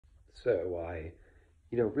So I,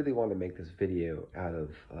 really want to make this video out of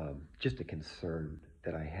just a concern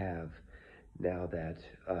that I have now that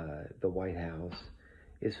the White House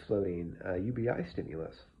is floating UBI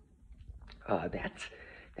stimulus.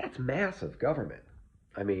 That's massive government.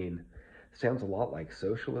 I mean, sounds a lot like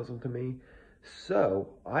socialism to me. So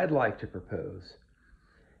I'd like to propose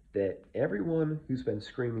that everyone who's been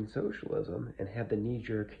screaming socialism and had the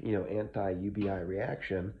knee-jerk, anti-UBI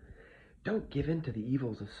reaction, don't give in to the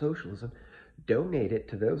evils of socialism. Donate it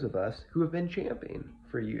to those of us who have been championing,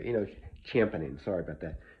 sorry about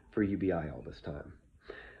that, for UBI all this time.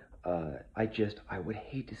 I would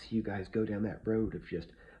hate to see you guys go down that road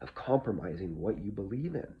of compromising what you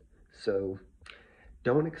believe in. So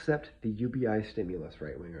don't accept the UBI stimulus,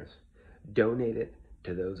 right wingers. Donate it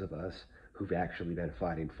to those of us who've actually been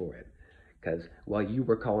fighting for it. Because while you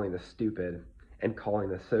were calling us stupid and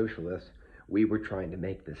calling us socialists, we were trying to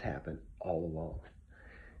make this happen all along.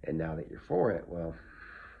 And now that you're for it, well,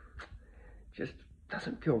 just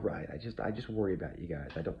doesn't feel right. I just worry about you guys.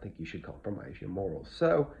 I don't think you should compromise your morals.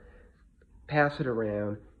 So pass it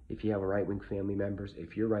around. If you have right-wing family members,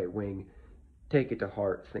 if you're right-wing, take it to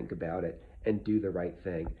heart, think about it, and do the right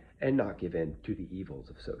thing, and not give in to the evils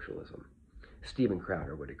of socialism. Steven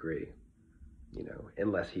Crowder would agree,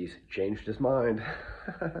 unless he's changed his mind.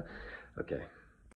 Okay.